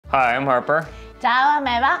Hi, I'm Harper. Ciao, I'm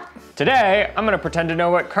Eva. Today, I'm gonna pretend to know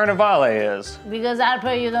what Carnevale is. Because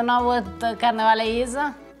Harper, you don't know what Carnevale is?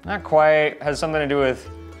 Not quite. It has something to do with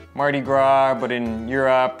Mardi Gras, but in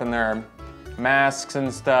Europe, and there are masks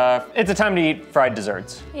and stuff. It's a time to eat fried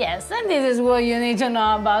desserts. Yes, and this is what you need to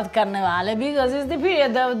know about Carnevale, because it's the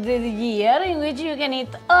period of the year in which you can eat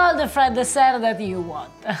all the fried dessert that you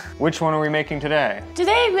want. Which one are we making today?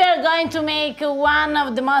 Today we are going to make one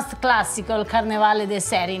of the most classical Carnevale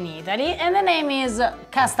dessert in Italy, and the name is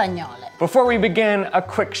Castagnole. Before we begin, a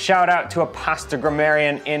quick shout out to a pasta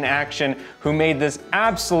grammarian in action who made this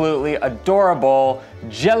absolutely adorable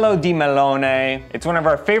Jello di melone. It's one of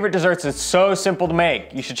our favorite desserts. It's so simple to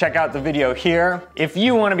make. You should check out the video here. If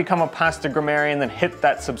you want to become a pasta grammarian, then hit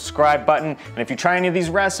that subscribe button. And if you try any of these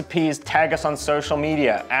recipes, tag us on social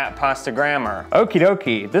media at Pasta Grammar. Okie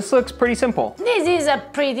dokie, this looks pretty simple. This is a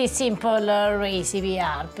pretty simple recipe,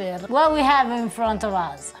 Harper. What we have in front of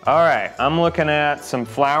us? All right, I'm looking at some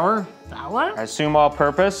flour. Flour. I assume all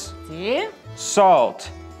purpose. See? Salt,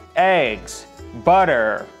 eggs,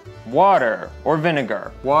 butter, water, or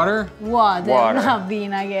vinegar. Water? Water. Not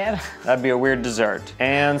vinegar. That'd be a weird dessert.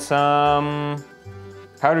 And some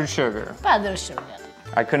powdered sugar. Powdered sugar.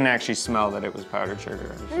 I couldn't actually smell that it was powdered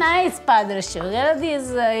sugar. Nice powdered sugar.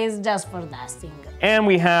 This is just for dusting. And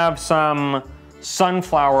we have some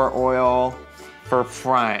sunflower oil for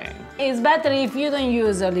frying. It's better if you don't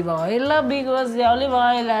use olive oil because the olive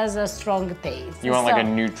oil has a strong taste. You want like a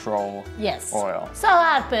neutral oil. So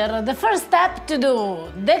Harper, the first step to do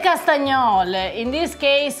the castagnole, in this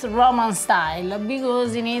case Roman style,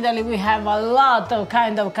 because in Italy we have a lot of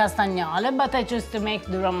kind of castagnole, but I choose to make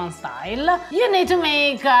the Roman style. You need to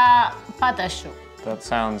make a pâte à choux. That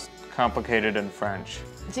sounds complicated in French.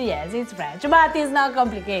 Yes, it's French, but it's not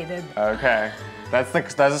complicated. Okay. That's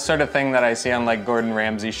the sort of thing that I see on like Gordon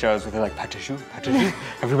Ramsay shows where they're like, pâte à choux, pâte à choux.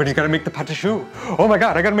 Everybody's gotta make the pâte à choux. Oh my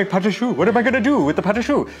God, I gotta make pâte à choux. What am I gonna do with the pâte à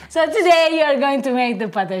choux? So today you are going to make the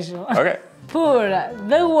pâte à choux. Okay. Pour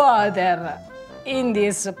the water in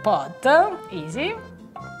this pot, easy.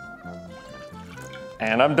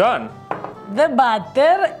 And I'm done. The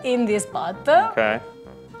butter in this pot. Okay.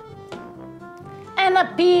 And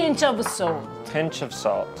a pinch of salt. Pinch of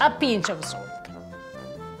salt. A pinch of salt.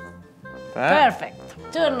 That.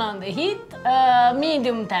 Perfect. Turn on the heat,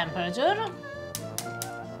 medium temperature.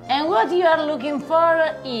 And what you are looking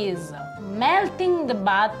for is melting the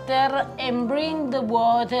butter and bring the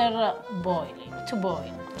water to boil.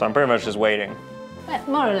 So I'm pretty much just waiting. Well,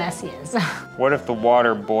 more or less, yes. What if the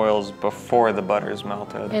water boils before the butter's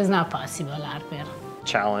melted? It's not possible, Harper.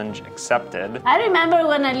 Challenge accepted. I remember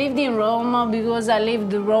when I lived in Rome, because I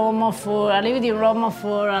lived in Rome for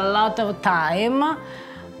a lot of time.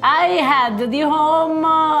 I had the home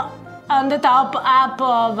on the top up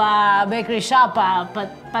of a bakery shop, a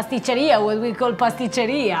pasticceria, what we call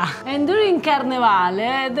pasticceria. And during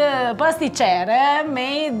Carnevale, the pasticcere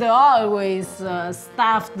made always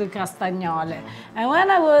stuffed castagnole. And while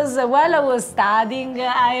I was studying,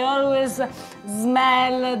 I always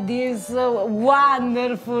smelled this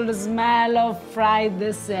wonderful smell of fried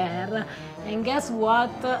dessert. And guess what?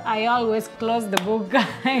 I always close the book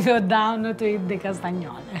and go down to eat the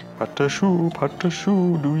castagnole. Pâte à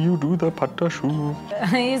choux, do you do the pâte à choux?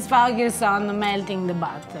 He's focused on melting the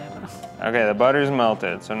butter. Okay, the butter's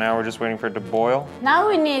melted, so now we're just waiting for it to boil. Now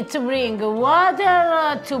we need to bring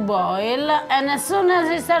water to boil, and as soon as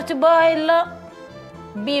it starts to boil,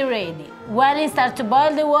 be ready. When it starts to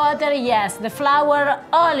boil the water, yes, the flour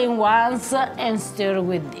all in once and stir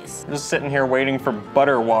with this. Just sitting here waiting for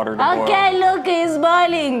butter water to boil. Okay, look, it's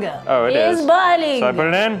boiling. Oh, it is? It's boiling. So I put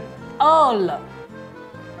it in? All.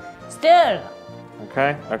 Stir.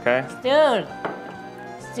 Okay, okay. Stir.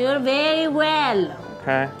 Stir very well.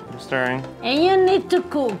 Okay, I'm stirring. And you need to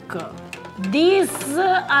cook this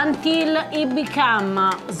until it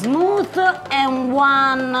becomes smooth and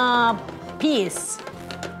one piece.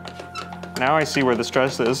 Now I see where the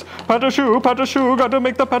stress is. Pâte à choux, gotta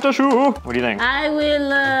make the pâte à choux. What do you think? I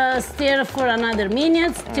will stir for another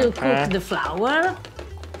minute to cook the flour.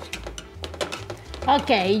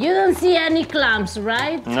 Okay, you don't see any clumps,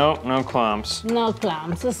 right? Nope, no clumps. No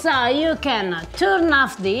clumps. So you can turn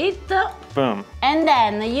off the heat. Boom. And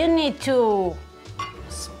then you need to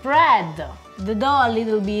spread the dough a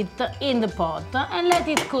little bit in the pot and let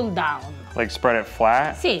it cool down. Like spread it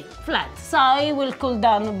flat? See, flat. So it will cool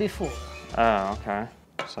down before. Oh, okay.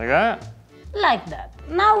 Just like that? Like that.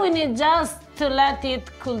 Now we need just to let it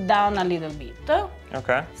cool down a little bit.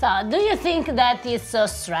 Okay. So, do you think that it's so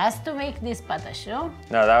stressed to make this pâte à choux?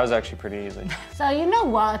 No, that was actually pretty easy. So, you know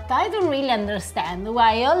what? I don't really understand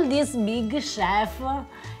why all these big chefs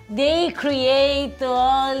they create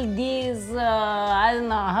all these, I don't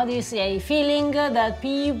know, how do you say, feeling that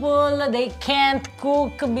people, they can't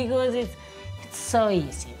cook because it's so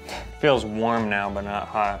easy. Feels warm now, but not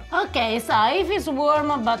hot. Okay, so if it's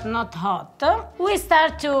warm but not hot, we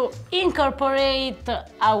start to incorporate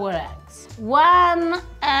our eggs. 1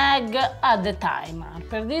 egg at a time,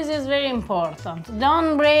 Harper. This is very important.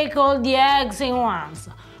 Don't break all the eggs in once.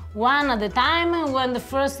 1 at a time, and when the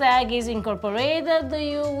first egg is incorporated,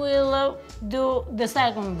 you will do the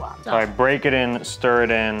second one. So I break it in, stir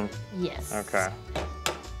it in. Yes. Okay.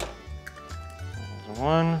 There's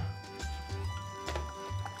 1.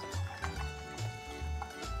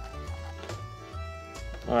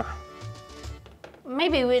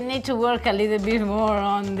 Maybe we need to work a little bit more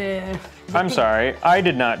on the... I'm sorry, I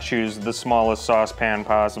did not choose the smallest saucepan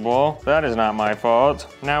possible. That is not my fault.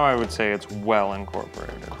 Now I would say it's well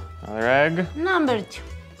incorporated. Another egg. Number 2.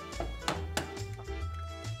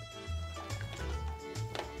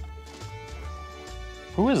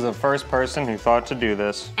 Who is the first person who thought to do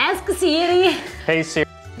this? Ask Siri. Hey Siri,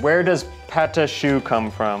 where does pâte choux come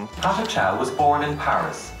from? Pâte choux was born in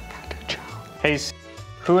Paris. Hey Siri,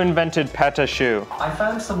 who invented pâte choux? I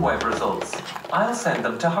found some web results. I'll send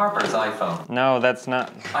them to Harper's iPhone. No, that's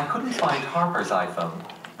not. I couldn't find Harper's iPhone,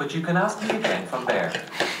 but you can ask me again from there.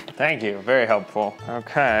 Thank you, very helpful.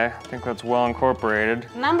 Okay, I think that's well incorporated.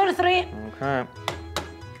 Number 3. Okay.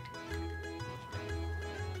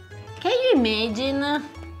 Can you imagine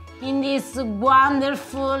in this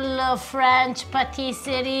wonderful French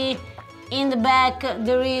patisserie, in the back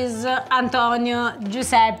there is Antonio,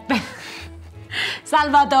 Giuseppe,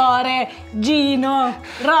 Salvatore, Gino,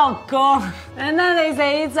 Rocco, and then they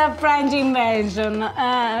say it's a French invention.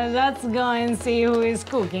 Let's go and see who is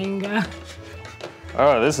cooking.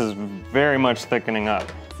 Oh, this is very much thickening up.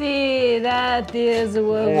 See, that is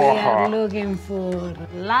what we are looking for.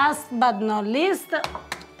 Last but not least,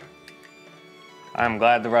 I'm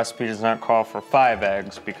glad the recipe does not call for 5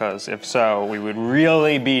 eggs, because if so, we would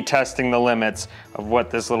really be testing the limits of what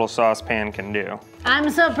this little saucepan can do. I'm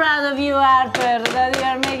so proud of you, Harper, that you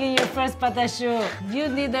are making your first pâte choux. You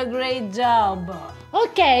did a great job.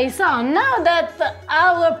 Okay, so now that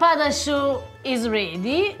our pâte choux is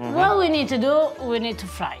ready, what we need to do, we need to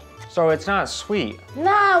fry it. So it's not sweet.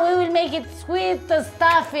 Now we will make it sweet,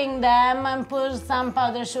 stuffing them and put some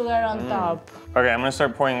powdered sugar on top. Okay, I'm gonna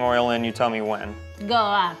start pouring oil in, you tell me when. Go,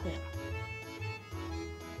 Harper.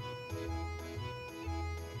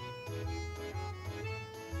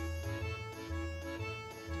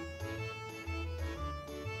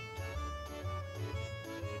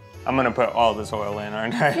 I'm gonna put all this oil in,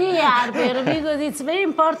 aren't I? See, Harper, because it's very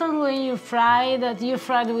important when you fry that you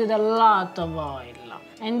fry it with a lot of oil.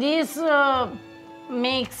 And this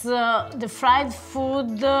makes the fried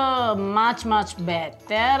food much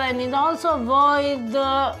better, and it also avoids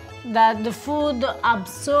that the food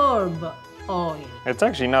absorb oil. It's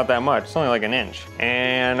actually not that much, it's only like an inch.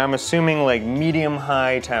 And I'm assuming like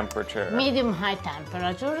medium-high temperature. Medium-high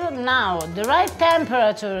temperature. Now, the right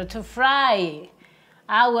temperature to fry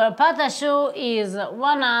our pâte choux is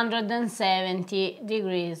 170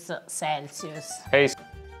 degrees Celsius. Hey,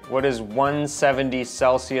 what is 170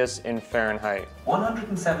 Celsius in Fahrenheit?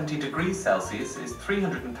 170 degrees Celsius is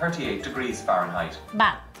 338 degrees Fahrenheit.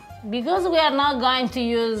 But because we are not going to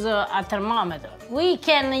use a thermometer, we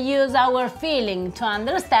can use our feeling to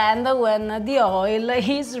understand when the oil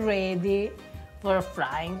is ready for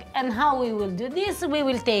frying. And how we will do this? We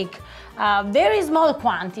will take a very small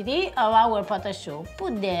quantity of our pâte choux,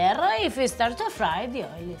 put there. If we start to fry, the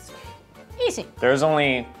oil is easy. There's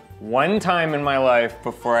only one time in my life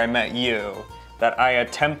before I met you that I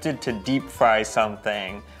attempted to deep fry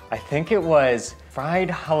something. I think it was fried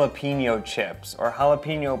jalapeno chips or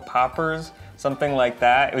jalapeno poppers, something like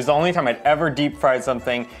that. It was the only time I'd ever deep fried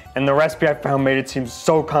something, and the recipe I found made it seem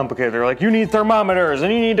so complicated. They're like, you need thermometers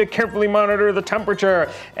and you need to carefully monitor the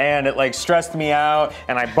temperature, and it like stressed me out,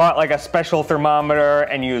 and I bought like a special thermometer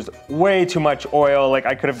and used way too much oil. Like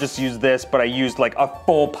I could have just used this, but I used like a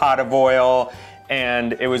full pot of oil,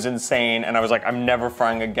 and it was insane, and I was like, I'm never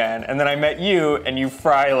frying again. And then I met you, and you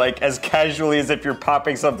fry like as casually as if you're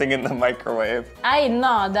popping something in the microwave. I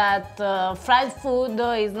know that fried food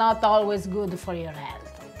is not always good for your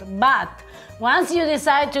health, but once you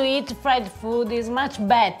decide to eat fried food, it's much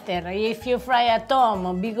better if you fry at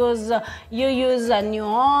home, because you use a new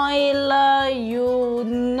oil, you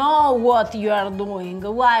know what you are doing.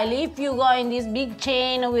 While if you go in this big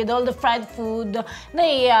chain with all the fried food,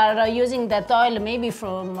 they are using that oil maybe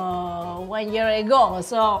from 1 year ago,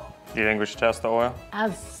 so... Do you think we should test the oil?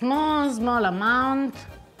 A small amount.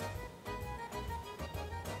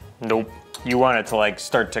 Nope. You want it to like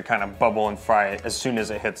start to kind of bubble and fry as soon as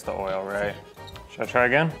it hits the oil, right? Should I try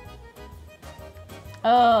again?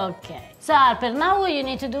 Okay. So Harper, now what you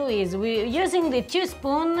need to do is, using the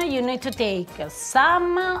teaspoon, you need to take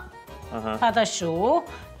some patachoux,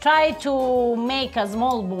 try to make a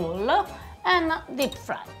small ball, and deep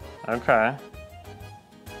fry. Okay.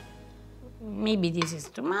 Maybe this is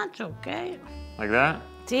too much, okay. Like that?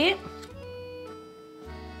 See?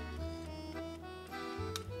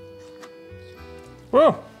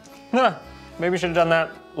 Whoa! Maybe should have done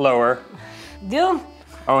that lower. Do?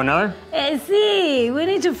 Oh, another? See, we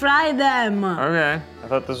need to fry them. Okay. I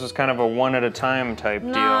thought this was kind of a one at a time type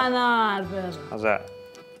deal. No, Harper. How's that?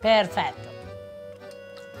 Perfetto.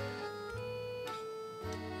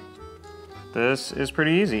 This is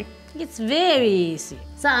pretty easy. It's very easy.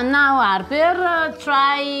 So now Harper,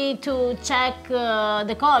 try to check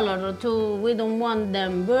the color. We don't want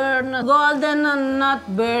them burn. Golden,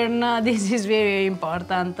 not burn. This is very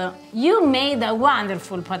important. You made a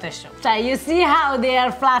wonderful potato. So you see how they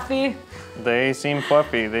are fluffy? They seem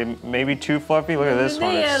fluffy. They may be too fluffy. Look at this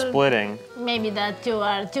one, it's splitting. Maybe that two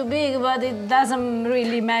are too big, but it doesn't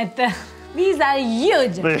really matter. These are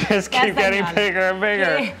huge. They just keep getting bigger and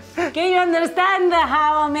bigger. Can you understand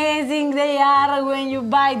how amazing they are when you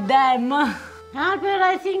bite them? Harper,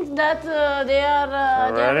 I think that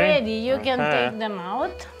they're ready. You can take them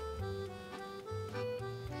out.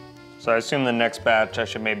 So I assume the next batch I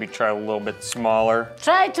should maybe try a little bit smaller.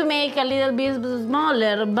 Try to make a little bit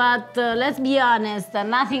smaller, but let's be honest,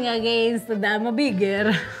 nothing against them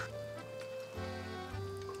bigger.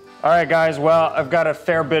 All right, guys, well, I've got a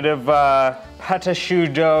fair bit of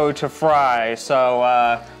patachoux dough to fry,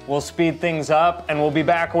 so we'll speed things up and we'll be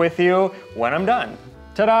back with you when I'm done.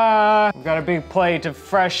 Ta-da! We've got a big plate of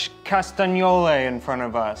fresh castagnole in front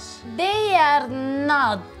of us. They are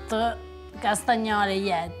not castagnole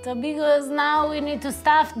yet, because now we need to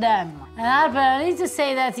stuff them. And Harper, I need to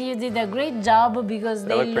say that you did a great job because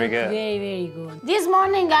they look very, very good. This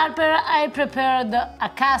morning, Harper, I prepared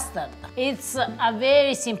a custard. It's a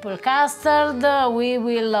very simple custard. We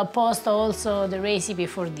will post also the recipe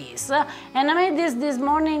for this. And I made this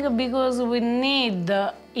morning because we need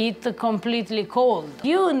it completely cold.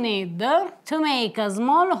 You need to make a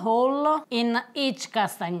small hole in each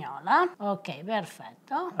castagnola. Okay,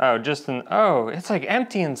 perfetto. Oh, it's like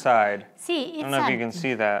empty inside. See, it's I don't know if you can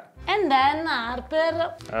see that. And then,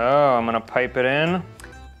 Harper. Oh, I'm gonna pipe it in.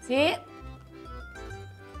 See?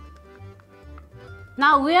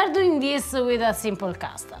 Now we are doing this with a simple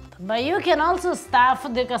custard, but you can also stuff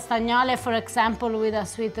the castagnole, for example, with a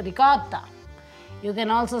sweet ricotta. You can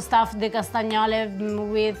also stuff the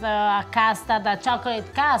castagnole with a custard, a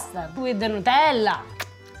chocolate custard, with the Nutella.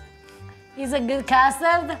 Is a good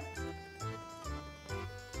custard?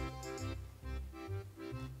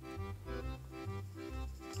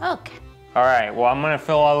 Okay. All right, well, I'm gonna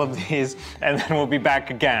fill all of these and then we'll be back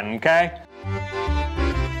again, okay?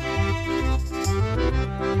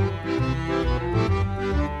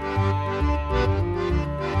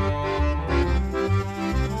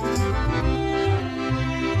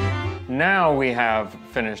 Now we have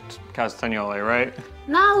finished castagnole, right?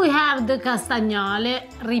 Now we have the castagnole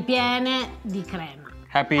ripiene di crema.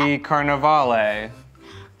 Happy Carnevale.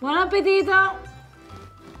 Buon appetito!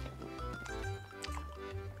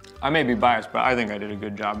 I may be biased, but I think I did a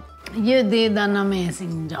good job. You did an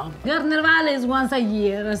amazing job. Carnevale is once a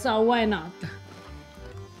year, so why not?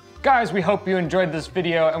 Guys, we hope you enjoyed this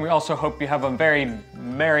video, and we also hope you have a very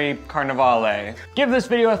merry Carnevale. Give this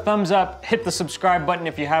video a thumbs up, hit the subscribe button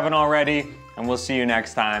if you haven't already, and we'll see you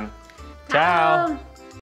next time. Ciao!